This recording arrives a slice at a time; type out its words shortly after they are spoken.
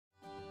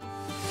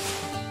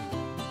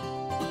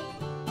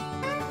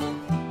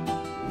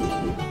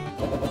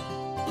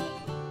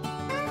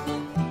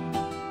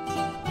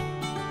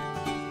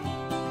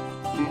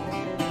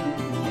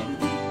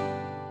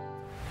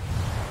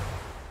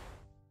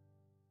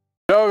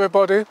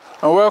everybody,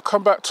 and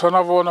welcome back to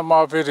another one of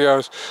my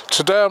videos.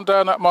 Today I'm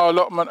down at my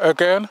allotment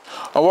again,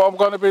 and what I'm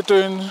going to be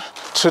doing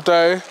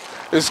today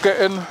is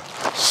getting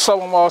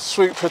some of my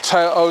sweet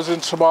potatoes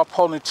into my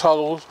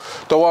polytunnels,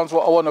 the ones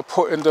what I want to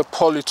put in the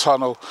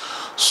polytunnel.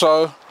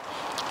 So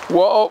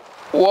what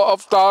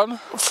I've done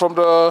from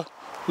the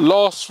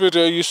last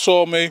video, you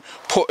saw me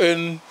put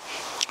in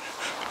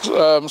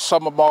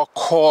some of my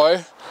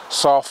koi,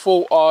 so I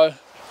thought I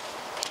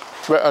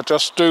better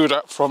just do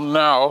that from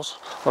now.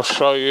 I'll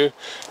show you.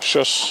 It's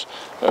just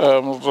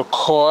the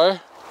koi.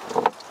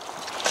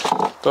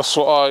 That's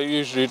what I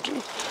usually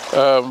do,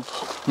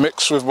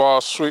 mix with my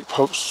sweet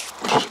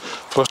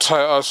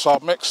potatoes. So I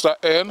mix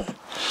that in,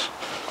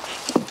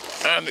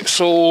 and it's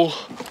all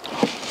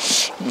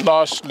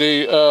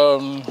nicely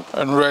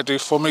and ready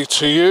for me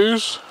to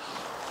use.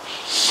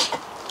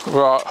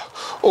 Right.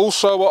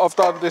 Also, what I've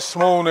done this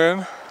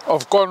morning,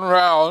 I've gone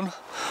round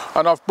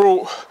and I've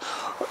brought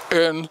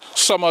in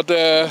some of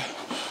their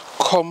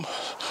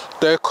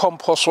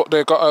compost what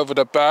they got over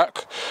the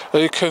back.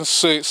 You can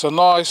see it's a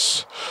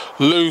nice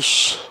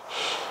loose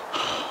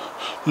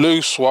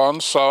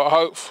one, so I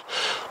hope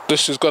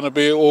this is going to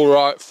be all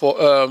right for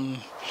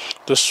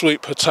the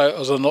sweet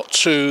potatoes are not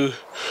too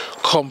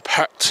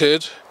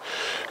compacted.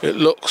 It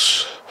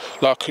looks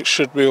like it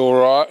should be all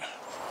right,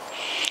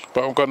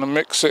 but I'm going to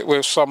mix it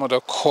with some of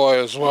the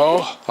koi as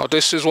well.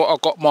 This is what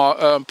I've got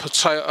my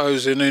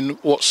potatoes in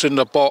what's in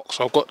the box.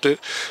 I've got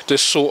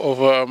this sort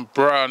of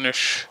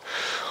brownish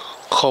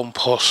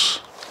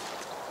compost,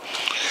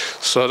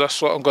 so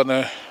that's what I'm going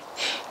to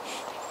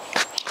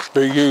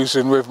be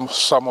using with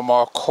some of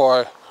my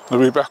koi. I'll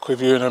be back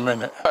with you in a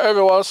minute.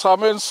 Everyone, so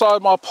I'm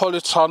inside my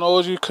polytunnel.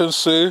 As you can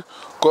see,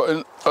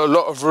 got a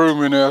lot of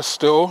room in here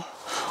still,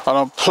 and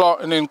I'm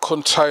planting in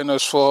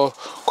containers for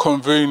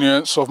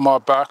convenience of my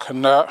back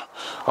and that.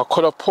 I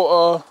could have put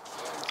a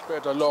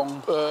bed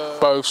along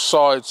both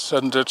sides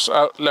and it's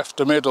left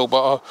the middle,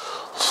 but I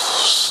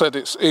said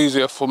it's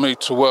easier for me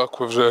to work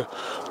with the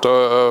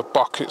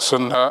buckets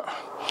and that.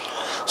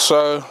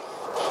 So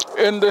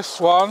in this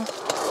one,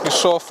 you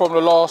saw from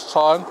the last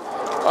time,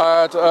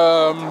 I had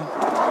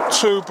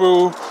 2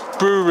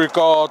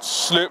 Beauregard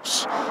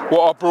slips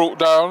what I brought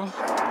down.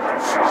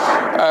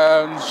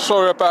 And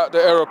sorry about the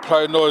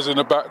aeroplane noise in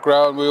the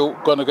background, we're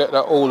going to get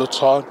that all the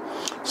time.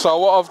 So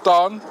what I've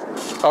done,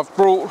 I've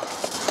brought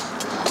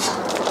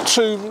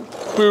 2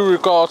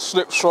 Beauregard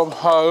slips from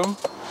home.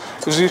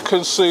 As you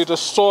can see, the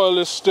soil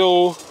is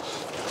still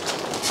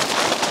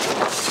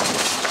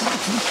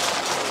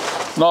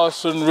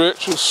nice and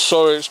rich.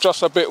 Sorry, it's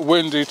just a bit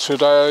windy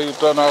today, I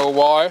don't know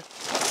why.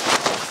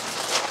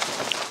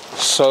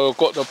 So I've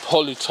got the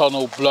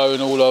polytunnel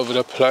blowing all over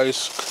the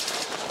place.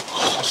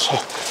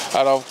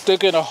 And I'm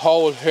digging a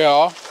hole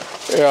here.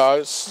 Yeah,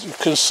 you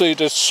can see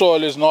the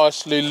soil is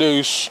nicely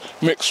loose,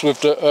 mixed with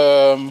the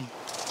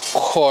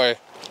koi.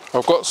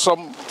 I've got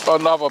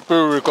another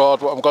Beauregard,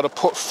 but I'm going to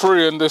put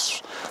 3 in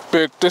this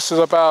big. This is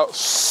about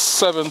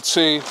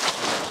 70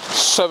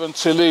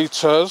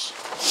 litres.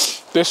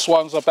 This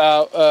one's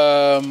about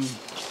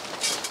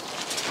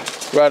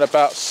around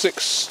about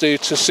 60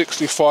 to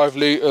 65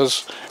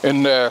 litres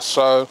in there.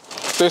 So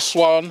this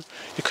one,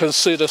 you can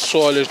see the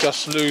soil is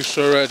just loose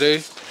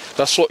already.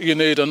 That's what you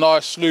need, a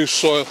nice loose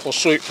soil for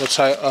sweet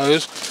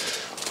potatoes.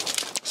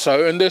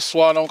 So in this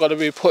one, I'm going to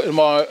be putting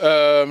my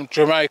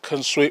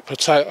Jamaican sweet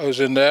potatoes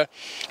in there,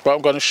 but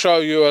I'm going to show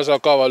you as I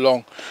go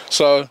along.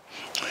 So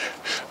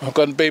I'm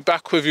going to be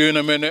back with you in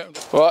a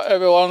minute. Right,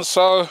 everyone,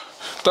 so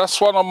that's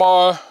one of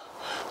my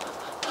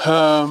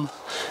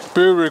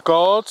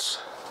Beauregards.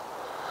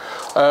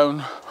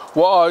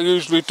 What I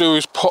usually do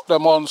is put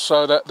them on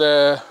so that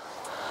they're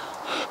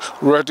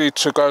ready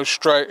to go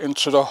straight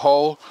into the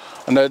hole,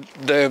 and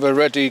they've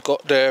already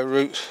got their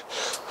root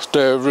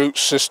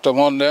system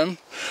on them.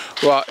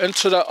 Right,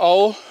 into that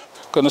hole,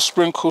 going to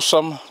sprinkle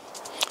some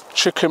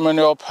chicken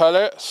manure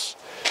pellets,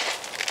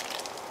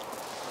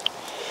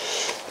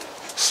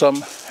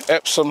 some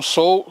Epsom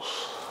salt,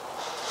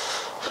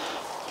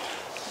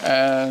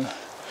 and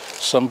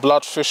some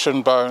blood fish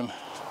and bone.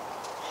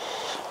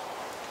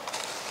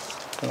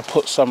 Going to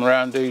put some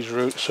around these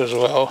roots as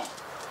well,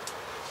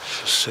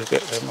 just to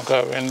get them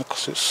going,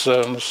 because it's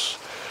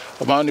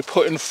I'm only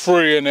putting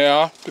 3 in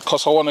here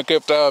because I want to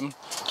give them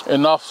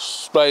enough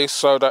space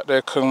so that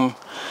the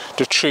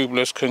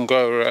tubulars can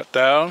go right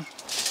down.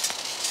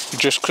 You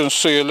just can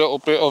see a little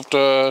bit of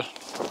the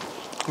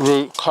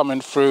root coming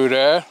through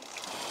there.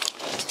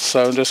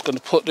 So I'm just going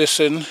to put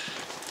this in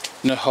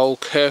the hole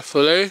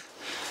carefully.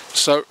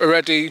 So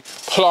already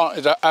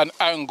planted at an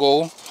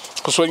angle,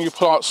 because when you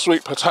plant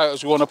sweet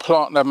potatoes, you want to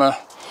plant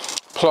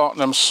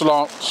them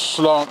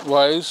slant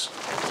ways,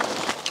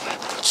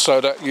 so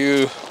that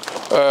you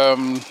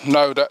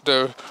know that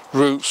the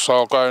roots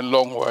are going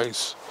long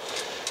ways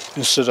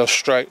instead of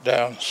straight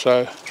down.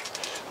 So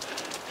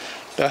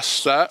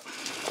that's that.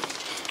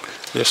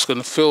 Just going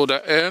to fill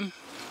that in.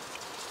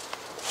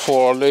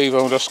 Before I leave,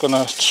 I'm just going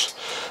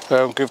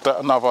to give that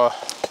another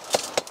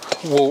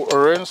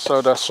water in,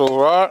 so that's all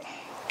right.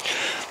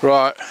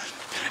 Right,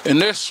 In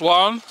this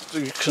one,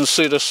 you can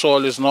see the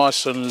soil is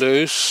nice and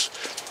loose.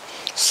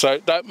 So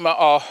it don't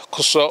matter,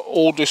 because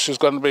all this is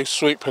going to be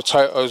sweet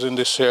potatoes in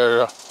this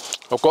area.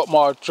 I've got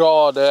my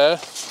jar there.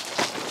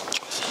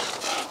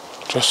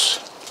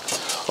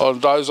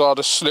 Those are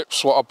the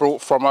slips what I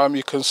brought from home.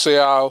 You can see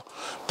how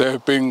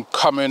they've been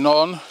coming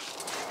on.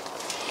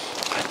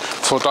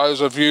 For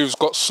those of you who's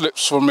got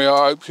slips from me,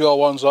 I hope your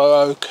ones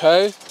are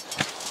okay.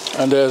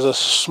 And there's a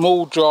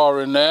small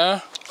jar in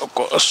there. I've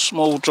got a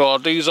small jar.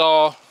 These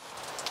are,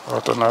 I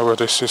don't know where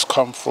this has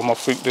come from. I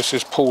think this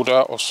is pulled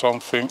out or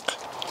something.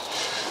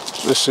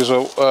 This is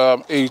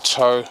a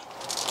Ito,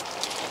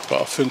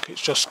 but I think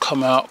it's just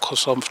come out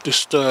because I'm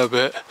disturbed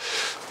it.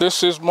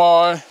 This is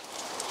my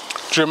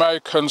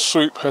Jamaican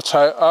sweet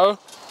potato,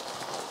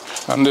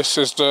 and this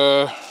is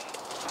the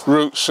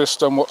root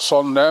system what's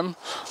on them.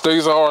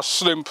 These are a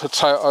slim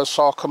potato,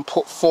 so I can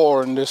put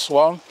 4 in this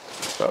one.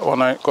 That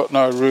one ain't got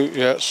no root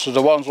yet, so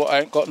the ones what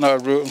ain't got no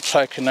root, I'm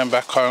taking them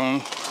back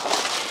home.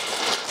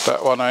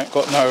 That one ain't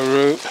got no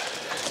root.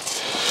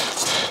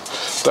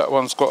 That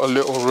one's got a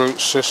little root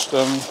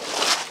system,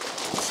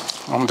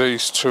 and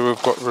these two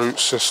have got root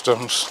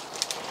systems.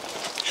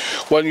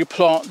 When you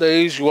plant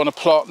these, you want to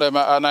plant them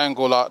at an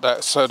angle like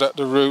that, so that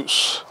the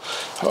roots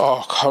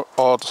are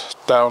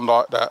down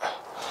like that.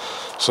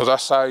 So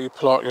that's how you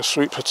plant your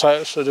sweet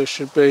potatoes, so they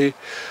should be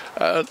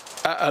at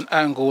an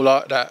angle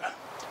like that.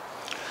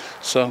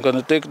 So I'm going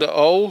to dig the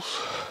holes.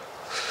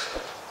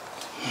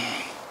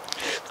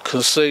 You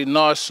can see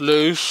nice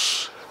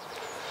loose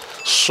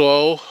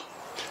soil.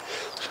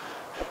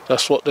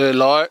 That's what they're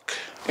like.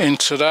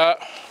 Into that,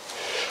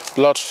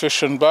 blood,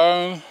 fish and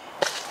bone,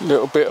 a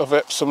little bit of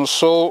Epsom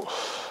salt,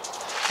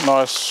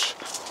 nice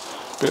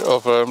bit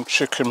of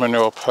chicken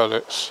manure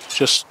pellets.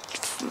 Just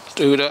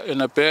do that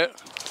in a bit.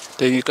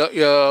 Then you got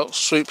your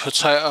sweet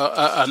potato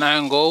at an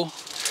angle,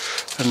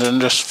 and then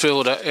just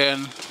fill that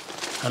in,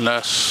 and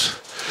that's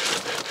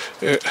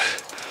it,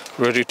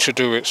 ready to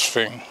do its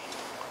thing.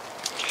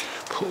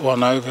 Put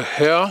one over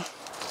here.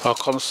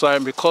 Like I'm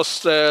saying,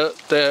 because they're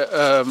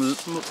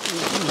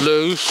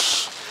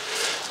loose,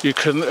 you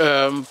can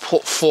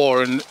put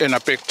 4 in a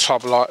big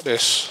tub like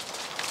this.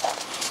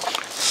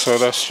 So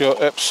that's your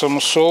Epsom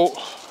salt.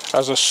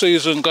 As the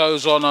season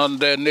goes on and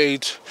they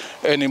need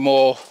any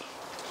more,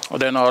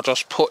 then I'll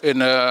just put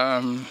in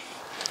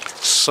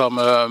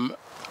some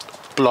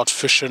blood,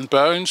 fish and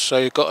bones. So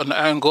you've got an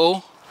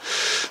angle,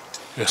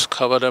 just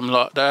cover them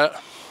like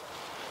that,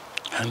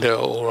 and they're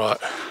all right.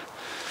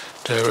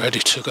 They're ready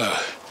to go.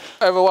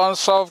 Everyone,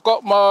 so I've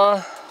got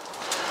my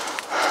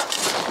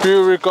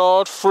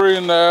Beauregard 3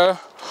 in there,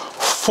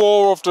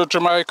 4 of the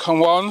Jamaican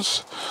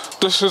ones.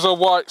 This is a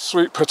white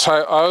sweet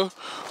potato,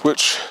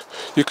 which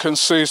you can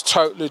see is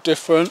totally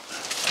different.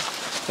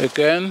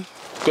 Again,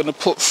 I'm going to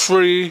put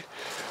three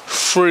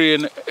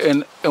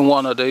in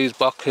one of these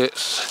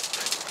buckets.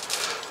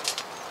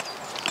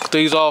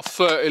 These are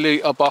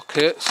 30-litre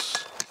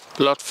buckets.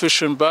 Blood,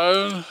 fish and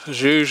bone,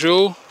 as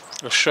usual.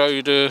 I'll show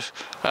you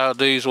how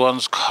these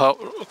ones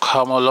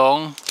come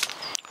along.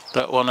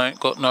 That one ain't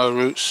got no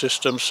root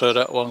system, so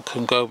that one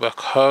can go back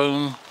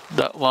home.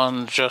 That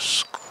one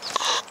just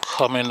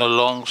coming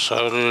along,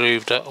 so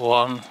leave that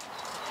one.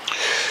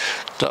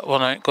 That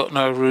one ain't got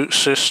no root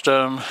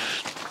system.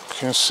 You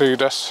can see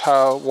that's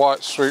how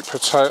white sweet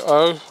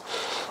potato,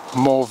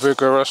 more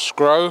vigorous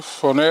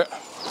growth on it.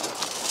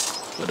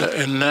 Put that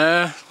in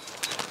there,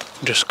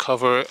 just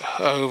cover it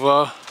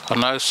over. I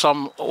know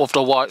some of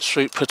the white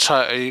sweet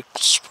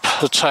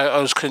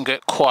potatoes can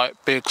get quite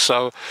big,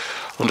 so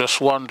I'm just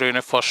wondering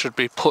if I should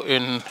be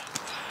putting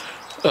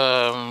 3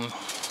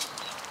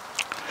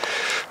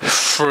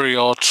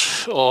 or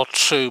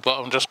 2, but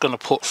I'm just going to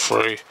put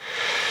 3.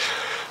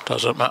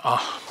 Doesn't matter.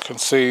 You can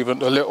see even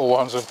the little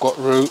ones have got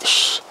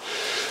roots.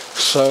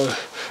 So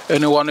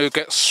anyone who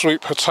gets sweet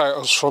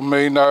potatoes from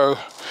me know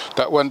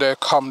that when they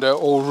come, they're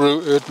all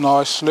rooted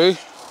nicely.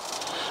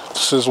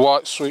 This is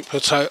white sweet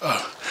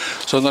potato.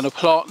 So I'm going to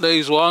plant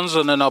these ones,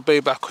 and then I'll be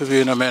back with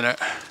you in a minute.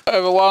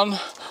 Everyone,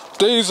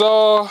 these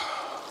are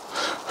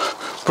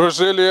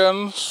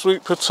Brazilian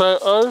sweet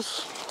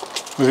potatoes.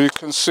 As you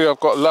can see, I've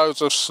got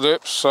loads of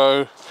slips,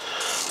 so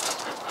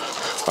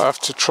I have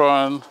to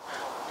try and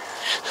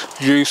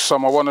use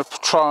some. I want to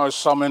try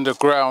some in the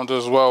ground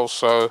as well,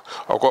 so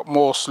I've got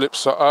more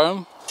slips at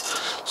home.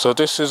 So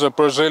this is a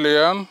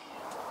Brazilian.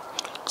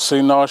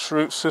 See, nice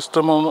root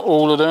system on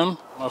all of them.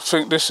 I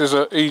think this is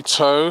a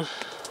Ito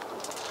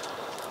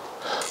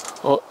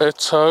or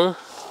Eto.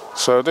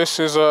 So this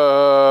is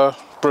a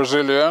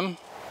Brazilian.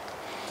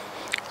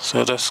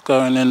 So that's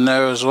going in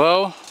there as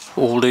well.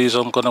 All these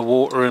I'm going to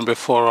water in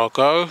before I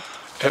go.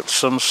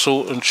 Epsom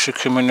salt and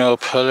chicken manure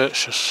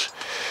pellets, just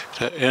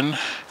that in.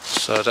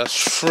 So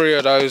that's 3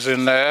 of those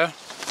in there.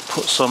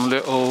 Put some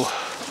little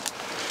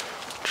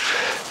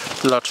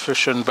blood,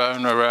 fish and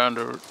bone around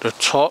the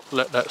top.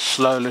 Let that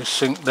slowly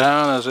sink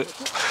down as it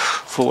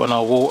for when I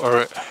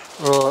water it.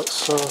 Right,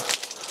 so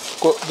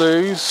got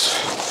these.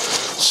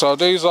 So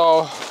these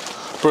are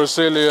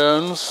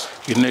Brazilians.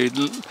 You need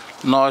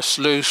nice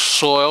loose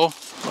soil,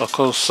 like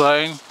I was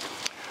saying.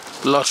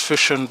 blood,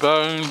 fish and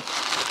bone,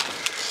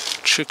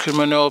 chicken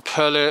manure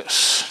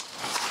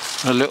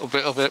pellets, a little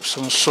bit of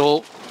Epsom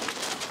salt.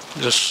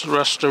 Just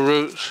rest the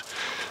roots,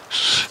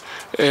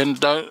 and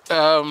don't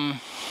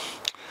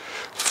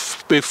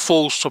be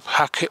forced to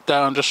pack it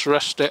down, just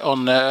rest it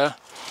on there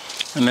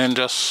and then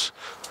just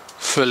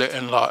fill it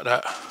in like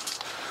that.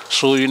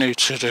 That's all you need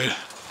to do.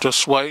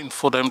 Just waiting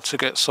for them to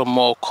get some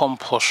more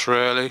compost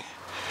really.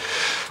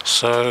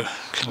 So you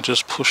can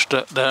just push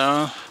that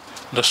down.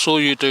 That's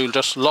all you do,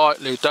 just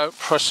lightly, don't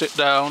press it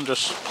down,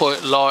 just put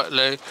it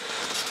lightly,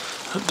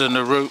 then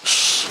the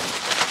roots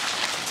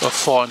will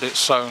find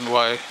its own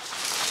way.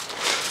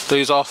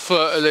 These are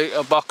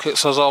 30-litre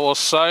buckets, as I was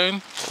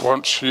saying.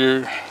 Once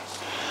you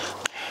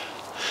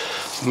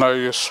know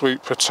your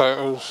sweet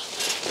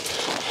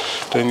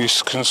potatoes, then you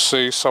can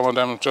see some of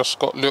them just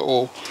got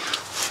little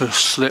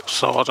slips,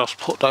 so I'll just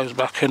put those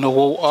back in the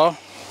water.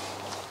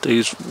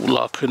 These,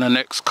 like in the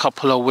next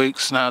couple of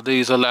weeks now,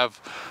 these will have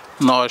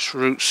nice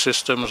root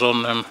systems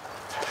on them.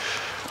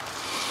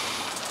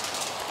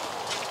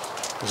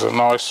 There's a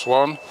nice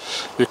one.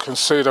 You can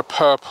see the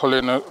purple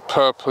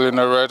in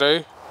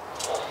already.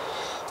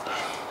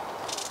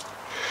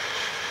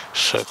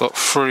 So I've got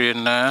 3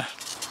 in there.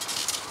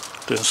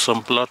 Then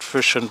some blood,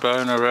 fish and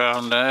bone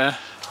around there.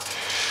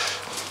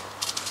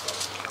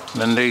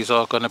 And then these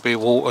are going to be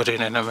watered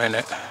in a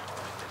minute.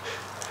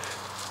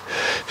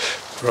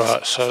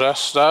 Right, so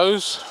that's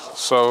those.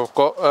 So I've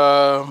got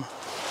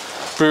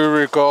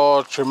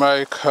Beauregard,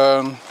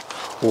 Jamaican,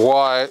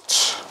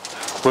 White,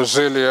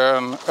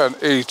 Brazilian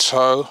and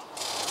Ito.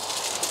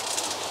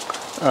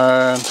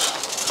 And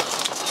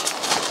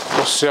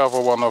what's the other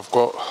one I've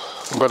got?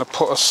 I'm going to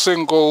put a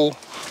single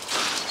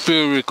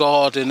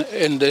Beauregard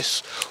in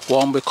this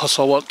one because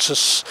I want to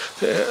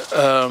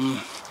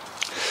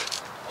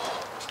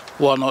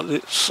one on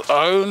its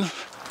own,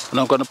 and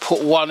I'm going to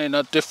put one in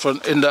a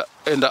different in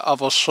the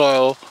other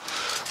soil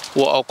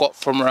what I've got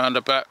from around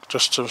the back,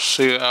 just to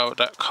see how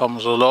that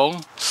comes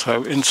along.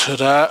 So into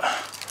that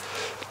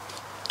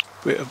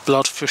bit of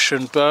blood, fish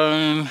and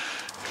bone,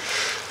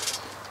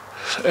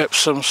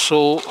 Epsom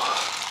salt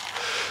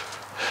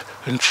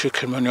and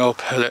chicken manure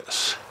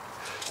pellets.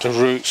 The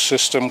root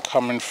system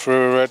coming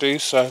through already,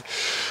 so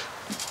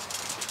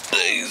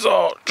these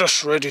are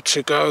just ready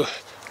to go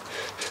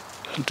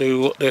and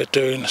do what they're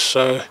doing.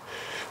 So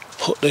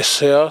put this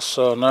here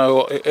so I know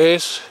what it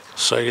is.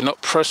 So you're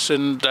not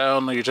pressing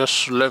down, you're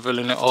just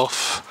leveling it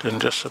off. Then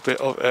just a bit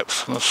of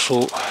Epsom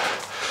salt.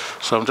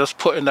 So I'm just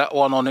putting that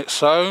one on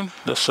its own.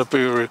 That's a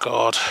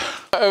Beauregard.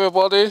 Hi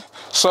everybody,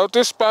 so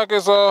this bag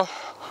is a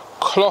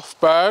cloth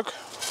bag.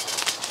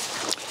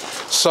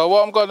 So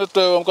what I'm going to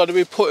do, I'm going to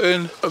be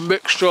putting a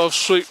mixture of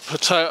sweet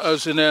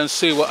potatoes in there and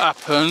see what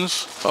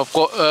happens. I've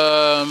got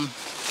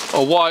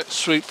a white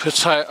sweet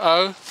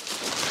potato.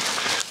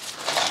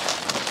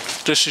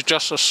 This is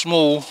just a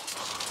small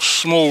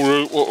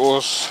root, what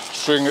was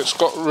thing, it's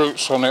got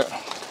roots on it.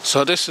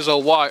 So this is a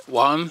white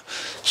one,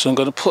 so I'm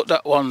going to put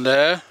that one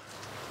there.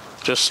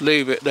 Just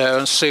leave it there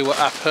and see what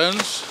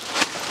happens.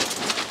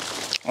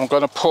 I'm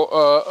going to put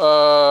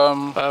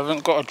I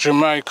haven't got a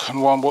Jamaican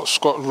one what's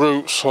got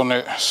roots on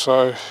it,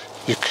 so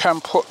you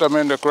can put them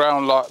in the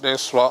ground like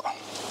this, but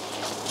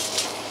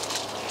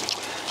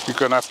you're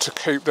going to have to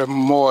keep them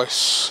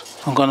moist.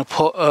 I'm going to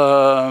put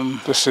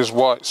this is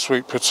white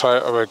sweet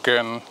potato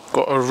again,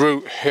 got a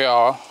root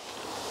here,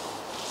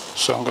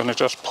 so I'm going to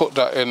just put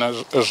that in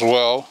as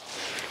well,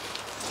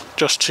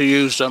 just to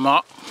use them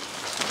up.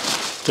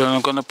 Then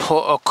I'm going to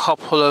put a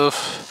couple of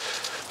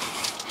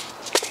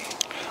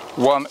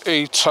one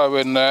Ito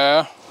in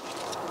there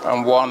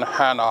and one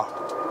Hannah.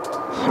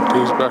 Put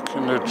these back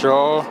in the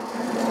jar.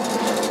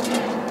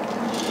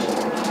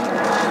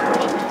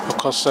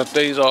 Like I said,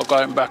 these are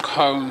going back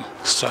home.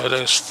 So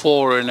there's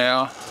 4 in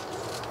here.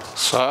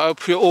 So I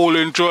hope you're all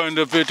enjoying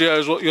the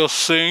videos, what you're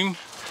seeing.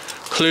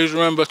 Please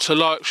remember to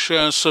like,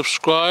 share and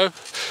subscribe.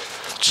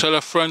 Tell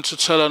a friend to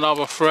tell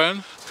another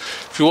friend.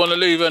 If you want to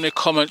leave any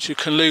comments, you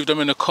can leave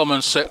them in the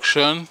comment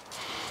section.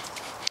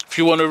 If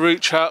you want to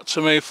reach out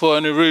to me for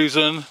any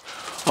reason,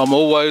 I'm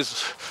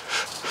always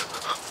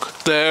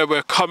there.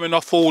 We're coming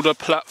off all the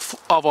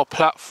other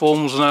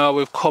platforms now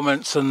with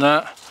comments and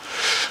that,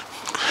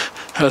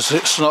 as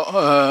it's not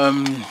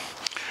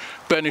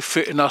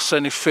benefiting us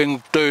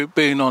anything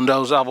being on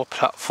those other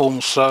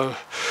platforms. So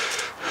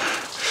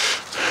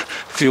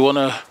if you want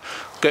to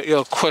get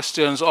your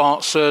questions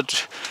answered,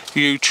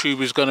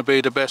 YouTube is going to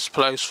be the best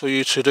place for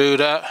you to do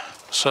that.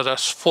 So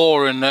that's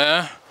 4 in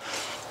there.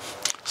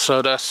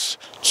 So that's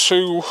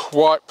 2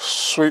 white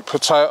sweet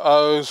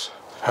potatoes,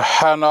 a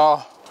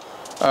Hannah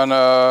and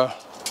a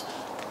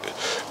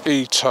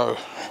Ito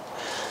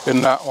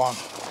in that one.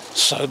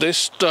 So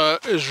this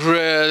dirt is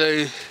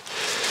really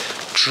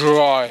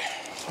dry.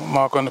 What am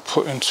I going to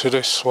put into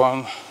this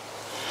one?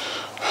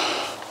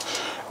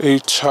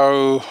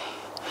 Ito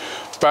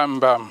Bam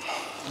Bam.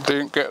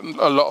 Didn't get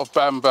a lot of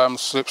Bam Bam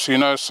slips. You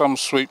know, some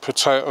sweet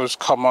potatoes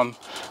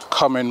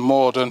come in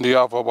more than the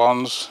other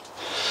ones.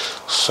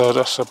 So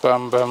that's a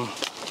Bam Bam.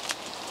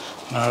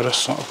 No,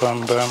 that's not a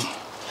Bam Bam.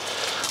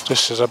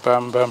 This is a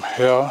Bam Bam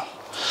here.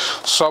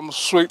 Some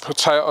sweet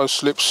potato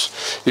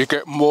slips you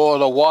get more.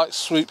 The white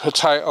sweet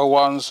potato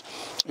ones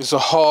is the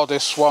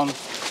hardest one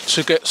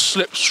to get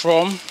slips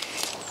from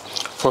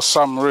for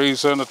some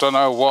reason. I don't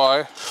know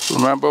why.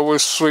 Remember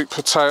with sweet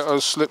potato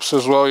slips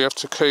as well, you have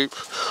to keep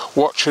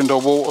watching the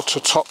water to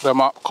top them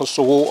up, because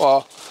the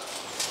water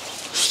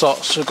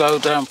starts to go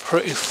down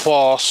pretty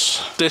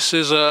fast. This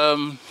is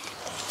the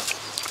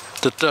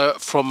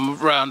dirt from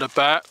round the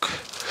back.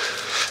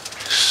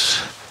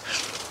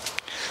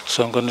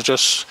 So I'm going to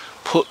just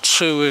put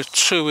two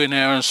in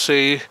there and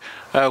see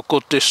how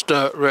good this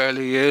dirt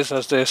really is,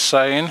 as they're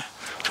saying.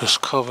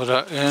 Just cover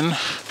that in.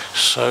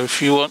 So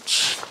if you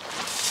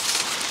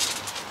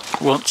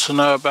want to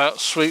know about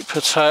sweet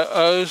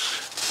potatoes,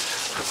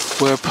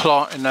 we're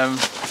planting them.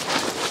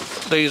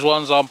 These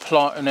ones I'm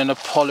planting in a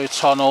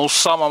polytunnel.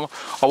 Some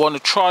I want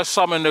to try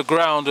some in the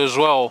ground as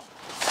well,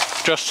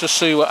 just to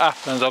see what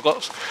happens. I've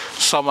got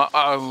some at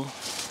home.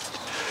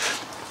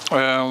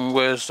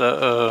 Where's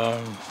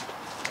the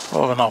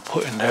what have I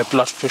put in there?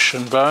 Bloodfish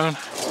and bone.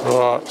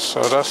 Right,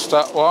 so that's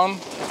that one.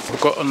 We've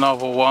got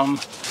another one.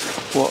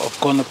 What I'm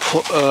going to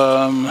put,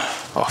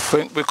 I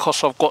think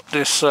because I've got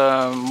this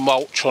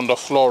mulch on the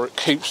floor, it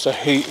keeps the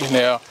heat in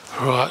there.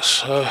 Right,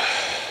 so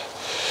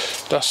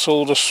that's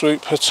all the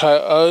sweet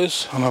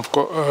potatoes. And I've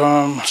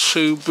got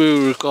 2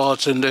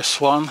 Beauregards in this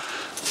one.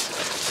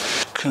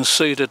 You can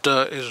see the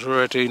dirt is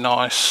really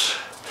nice,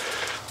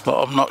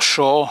 but I'm not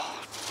sure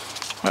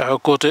how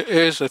good it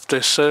is, if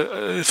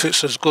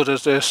it's as good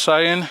as they're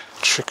saying.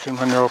 Chicken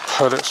manure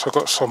pellets, I've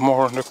got some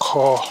more in the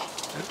car.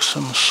 Get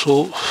some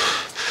salt.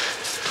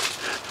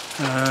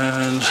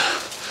 And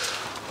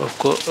I've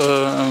got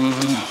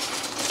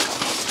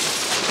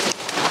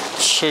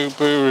 2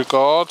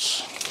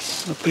 Beauregards.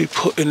 I'll be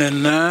putting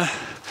in there.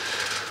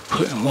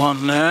 Putting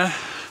one there.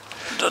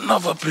 And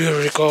another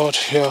Beauregard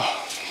here.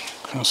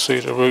 You can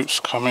see the roots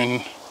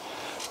coming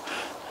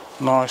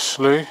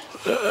nicely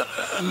at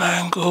an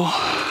angle.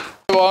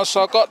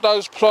 So I've got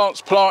those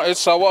plants planted,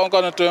 so what I'm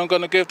going to do, I'm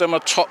going to give them a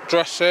top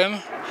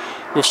dressing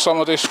with some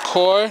of this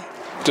koi.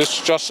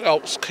 This just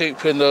helps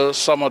keeping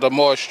some of the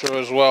moisture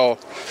as well.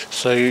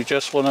 So you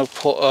just want to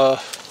put a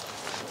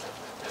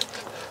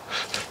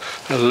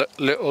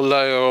little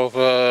layer of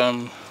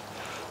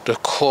the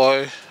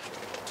koi.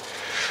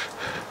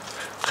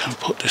 Can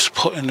put this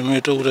pot in the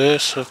middle there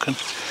so I can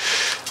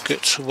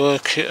get to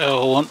work it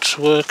how I want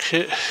to work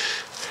it.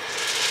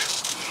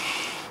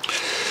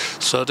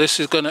 So this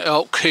is going to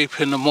help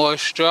keeping the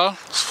moisture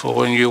for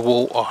when you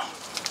water.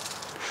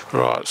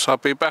 Right, so I'll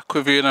be back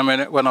with you in a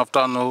minute when I've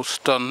done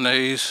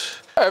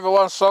these.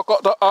 Everyone, so I've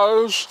got the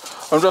hose.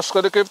 I'm just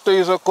going to give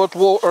these a good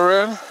water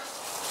in.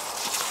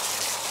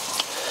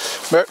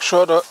 Make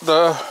sure that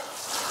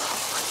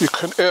you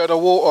can hear the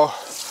water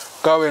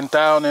going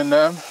down in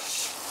them.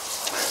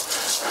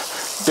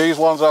 These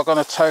ones are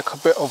going to take a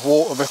bit of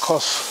water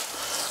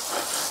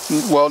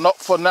because, well, not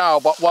for now,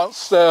 but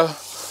once they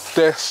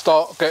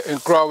start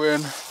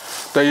growing,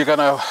 then you're going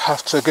to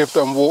have to give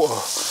them water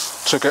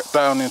to get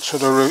down into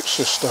the root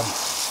system.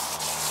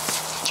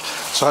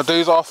 So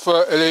these are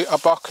 30-litre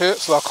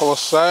buckets, like I was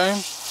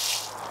saying.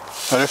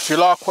 And if you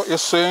like what you're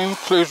seeing,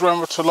 please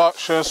remember to like,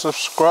 share and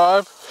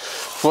subscribe.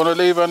 If you want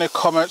to leave any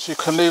comments, you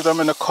can leave them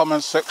in the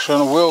comment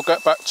section. We'll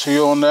get back to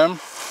you on them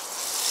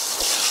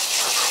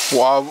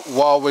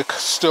while we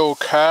still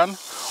can.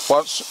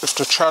 If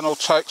the channel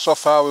takes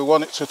off how we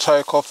want it to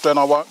take off, then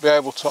I won't be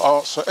able to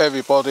answer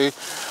everybody,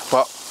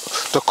 but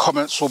the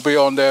comments will be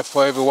on there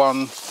for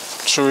everyone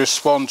to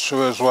respond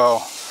to as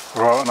well.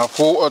 Right, and I've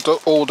watered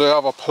all the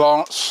other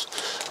plants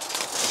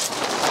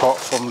apart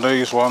from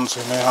these ones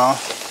in here.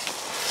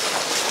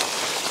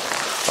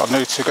 I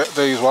need to get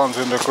these ones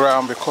in the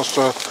ground because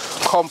the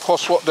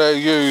compost what they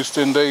used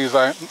in these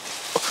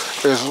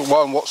is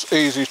one what's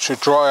easy to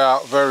dry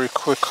out very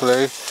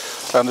quickly.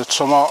 And the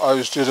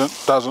tomatoes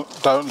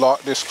don't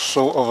like this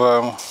sort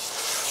of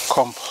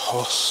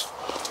compost.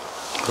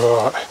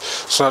 Right,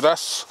 so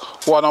that's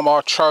one of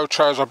my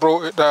chochos. I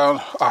brought it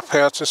down up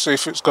here to see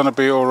if it's going to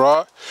be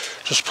alright.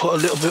 Just put a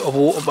little bit of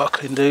water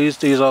back in these.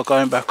 These are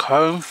going back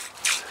home.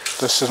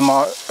 This is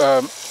my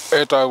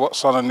Edo,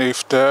 what's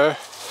underneath there.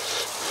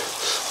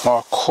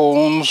 My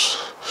corns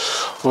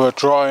were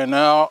drying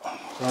out.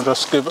 I'll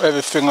just give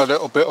everything a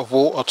little bit of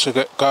water to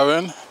get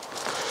going.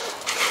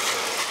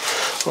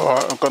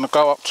 Right, I'm going to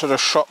go up to the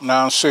shop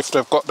now and see if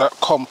they've got that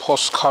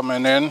compost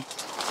coming in.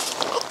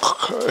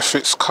 If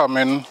it's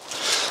coming,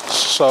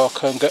 so I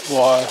can get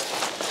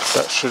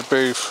that should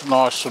be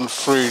nice and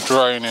free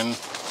draining.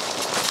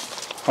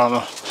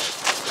 I'm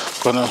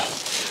going to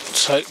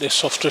take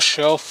this off the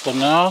shelf for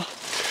now.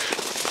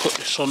 Put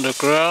this on the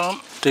ground.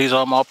 These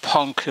are my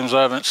pumpkins.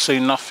 I haven't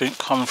seen nothing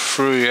come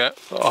through yet.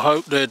 But I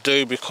hope they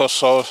do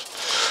because I was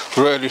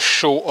really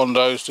short on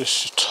those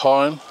this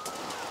time.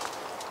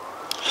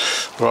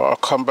 Right, I'll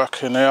come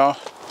back in here.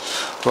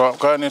 Right, I'm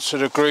going into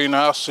the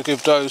greenhouse to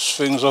give those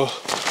things a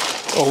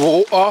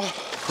water.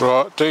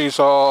 Right, these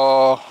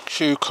are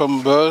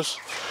cucumbers.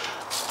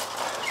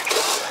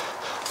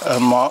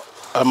 And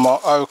and my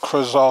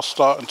okras are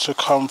starting to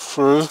come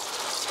through.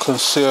 Can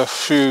see a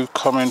few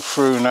coming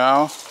through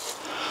now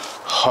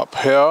up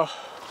here.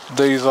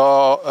 These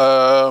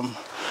are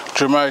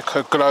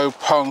Jamaica Globe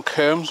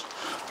pumpkins.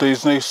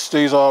 These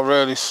are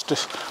really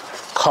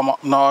come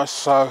up nice.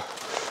 So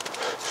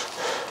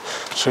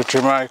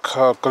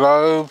Jamaica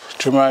Globe,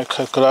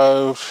 Jamaica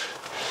Globe,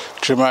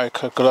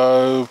 Jamaica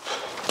Globe,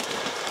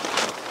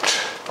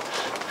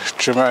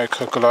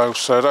 Jamaica Globe.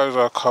 So those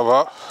are come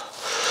up.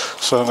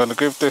 So I'm going to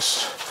give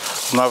this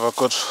another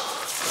good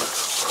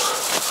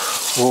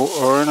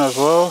water in as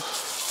well.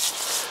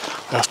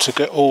 You have to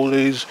get all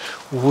these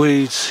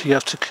weeds, you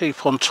have to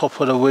keep on top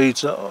of the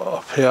weeds that are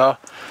up here.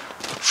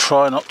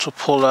 Try not to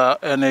pull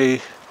out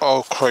any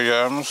okra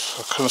yams.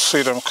 I can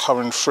see them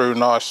coming through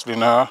nicely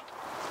now.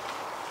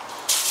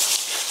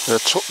 They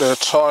took their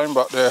time,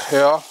 but they're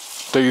here.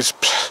 These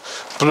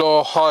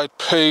blue-eyed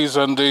peas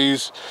and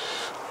these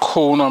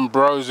corn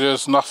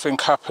ambrosias, nothing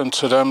happened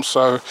to them,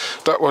 so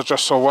that was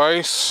just a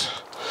waste.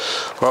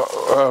 But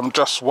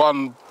just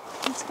one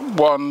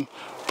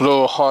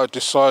blue-eyed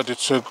decided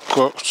to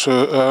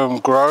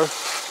grow.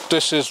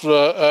 This is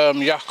the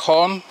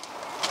yacon.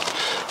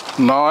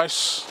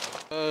 Nice.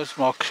 There's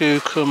my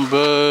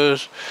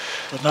cucumbers.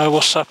 I don't know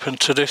what's happened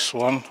to this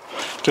one.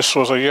 This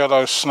was a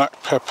yellow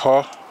snack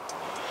pepper.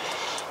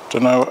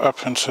 Don't know what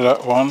happened to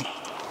that one.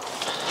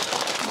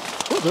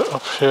 Put it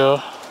up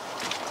here.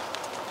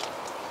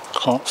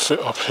 Can't fit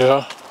up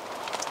here.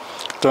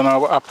 Don't know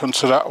what happened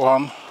to that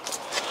one.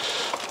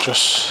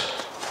 Just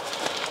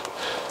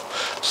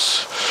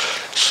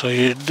so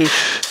you do.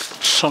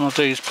 Some of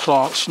these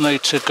plants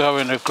need to go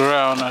in the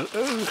ground,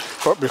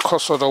 but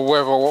because of the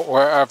weather, what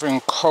we're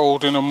having,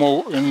 cold in the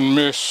morning,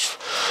 mist,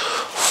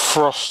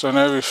 frost and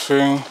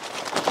everything,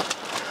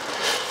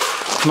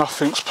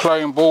 nothing's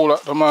playing ball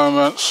at the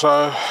moment.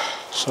 So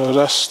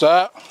that's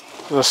that.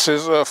 This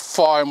is a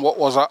fine what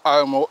was at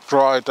home, what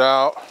dried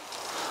out.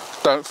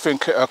 Don't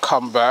think it'll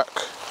come back.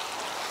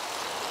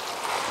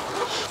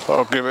 But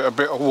I'll give it a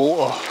bit of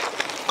water.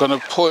 Gonna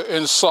put it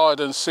inside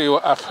and see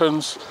what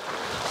happens.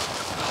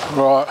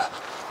 Right,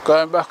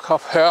 going back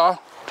up here.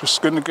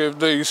 Just gonna give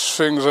these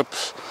things a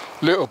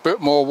little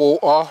bit more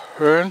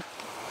water in.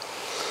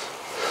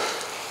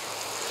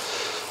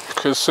 You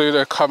can see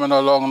they're coming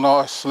along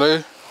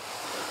nicely.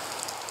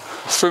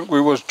 I think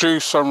we was due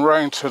some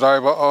rain today,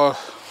 but I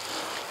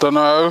don't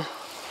know.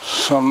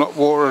 So I'm not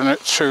watering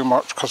it too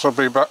much because I'll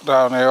be back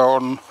down here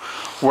on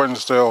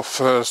Wednesday or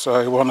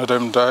Thursday, one of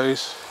them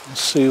days. You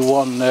see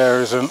one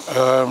there isn't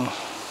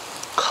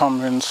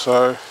coming,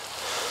 so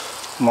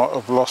might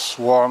have lost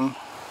one.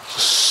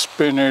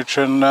 Spinach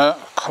and that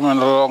coming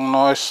along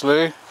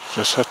nicely.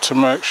 Just had to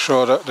make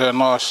sure that they're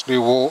nicely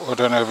watered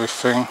and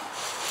everything. I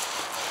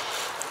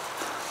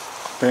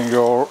think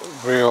you'll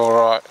be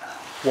alright.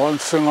 One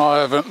thing I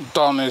haven't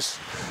done is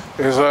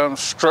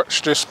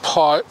stretch this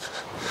pipe.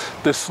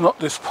 This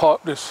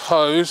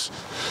hose.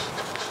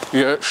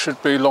 Yeah, it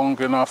should be long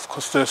enough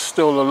because there's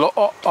still a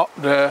lot up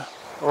there.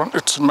 I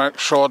wanted to make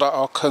sure that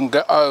I can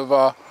get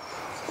over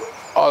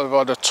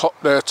the top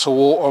there to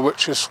water,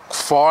 which is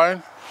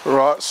fine.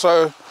 Right,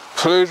 so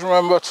please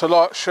remember to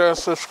like, share and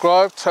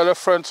subscribe. Tell a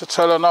friend to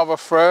tell another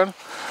friend.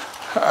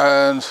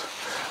 And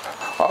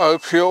I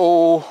hope you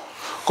all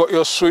got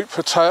your sweet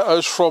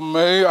potatoes from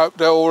me. I hope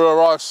they all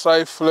arrived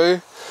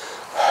safely.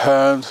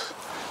 And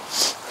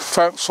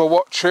thanks for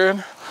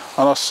watching.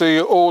 And I'll see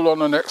you all on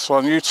the next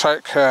one. You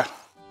take care.